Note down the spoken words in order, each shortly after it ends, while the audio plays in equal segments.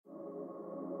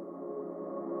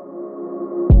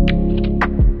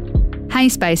Hey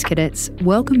Space Cadets,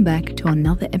 welcome back to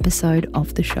another episode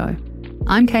of the show.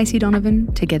 I'm Casey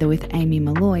Donovan, together with Amy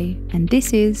Malloy, and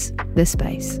this is The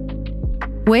Space.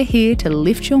 We're here to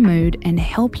lift your mood and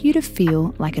help you to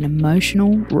feel like an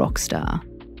emotional rock star.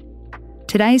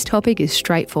 Today's topic is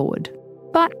straightforward,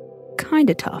 but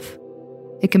kinda tough.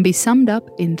 It can be summed up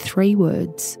in 3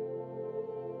 words.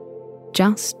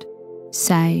 Just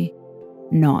say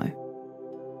no.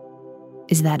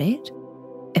 Is that it?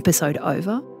 Episode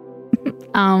over?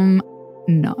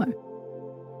 No.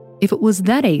 If it was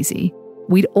that easy,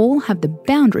 we'd all have the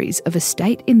boundaries of a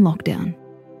state in lockdown.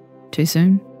 Too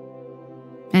soon?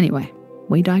 Anyway,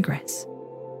 we digress.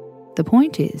 The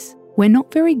point is, we're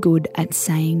not very good at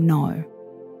saying no.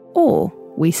 Or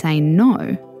we say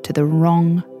no to the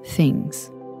wrong things.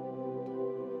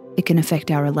 It can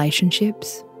affect our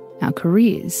relationships, our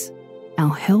careers,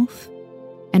 our health,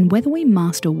 and whether we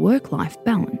master work-life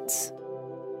balance.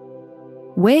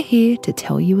 We're here to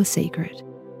tell you a secret.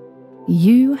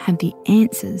 You have the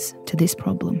answers to this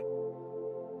problem.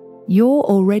 You're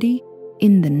already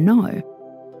in the know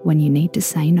when you need to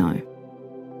say no.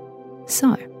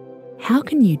 So, how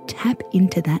can you tap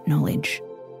into that knowledge?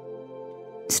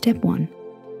 Step 1.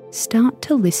 Start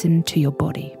to listen to your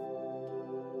body.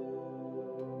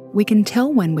 We can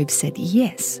tell when we've said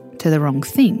yes to the wrong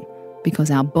thing because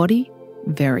our body,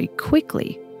 very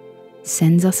quickly,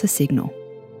 sends us a signal.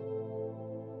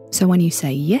 So when you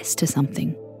say yes to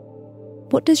something,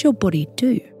 what does your body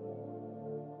do?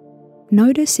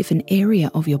 Notice if an area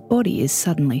of your body is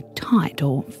suddenly tight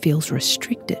or feels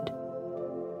restricted.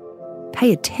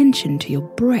 Pay attention to your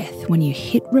breath when you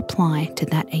hit reply to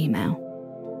that email.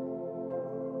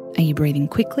 Are you breathing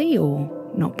quickly or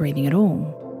not breathing at all?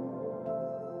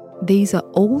 These are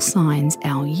all signs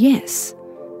our yes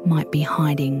might be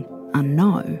hiding a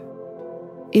no.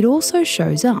 It also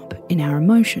shows up in our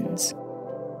emotions,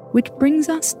 which brings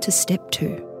us to step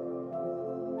 2.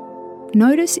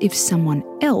 Notice if someone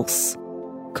else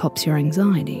cops your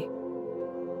anxiety.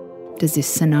 Does this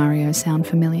scenario sound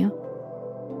familiar?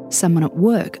 Someone at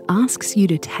work asks you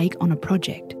to take on a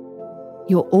project.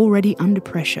 You're already under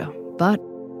pressure, but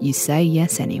you say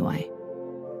yes anyway.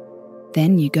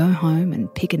 Then you go home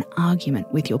and pick an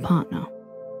argument with your partner.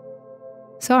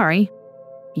 Sorry,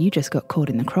 you just got caught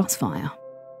in the crossfire.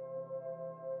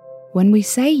 When we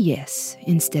say yes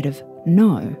instead of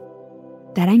no,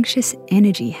 that anxious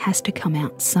energy has to come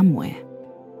out somewhere.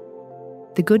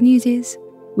 The good news is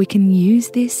we can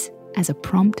use this as a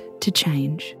prompt to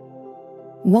change.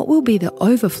 What will be the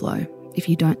overflow if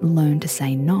you don't learn to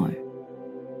say no?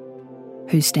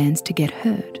 Who stands to get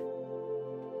hurt?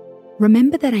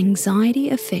 Remember that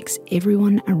anxiety affects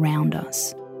everyone around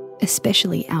us,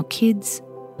 especially our kids,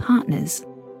 partners,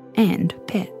 and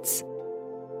pets.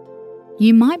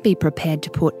 You might be prepared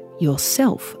to put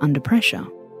yourself under pressure,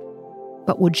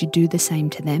 but would you do the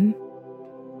same to them?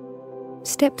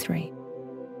 Step 3.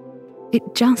 It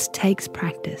just takes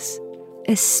practice,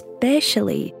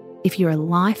 especially if you're a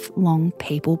lifelong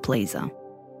people pleaser.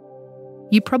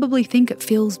 You probably think it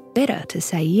feels better to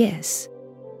say yes,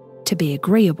 to be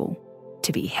agreeable,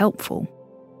 to be helpful.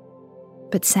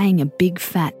 But saying a big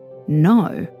fat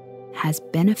no has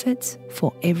benefits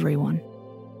for everyone.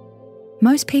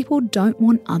 Most people don't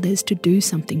want others to do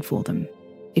something for them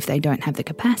if they don't have the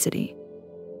capacity.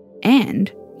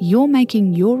 And you're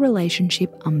making your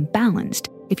relationship unbalanced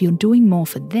if you're doing more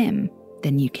for them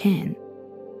than you can.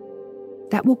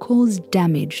 That will cause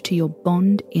damage to your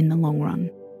bond in the long run.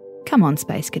 Come on,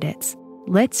 Space Cadets,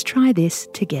 let's try this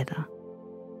together.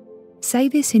 Say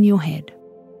this in your head,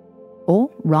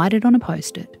 or write it on a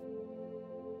post-it.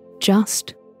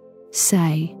 Just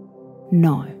say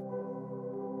no.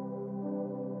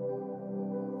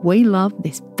 We love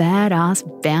this badass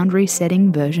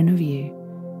boundary-setting version of you.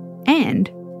 And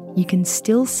you can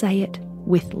still say it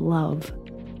with love.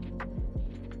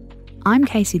 I'm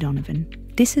Casey Donovan.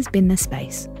 This has been The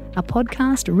Space, a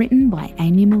podcast written by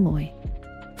Amy Malloy.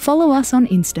 Follow us on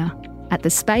Insta at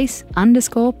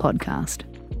 @thespace_podcast.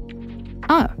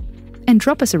 Oh, and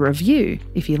drop us a review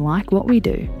if you like what we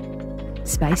do.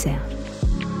 Space out.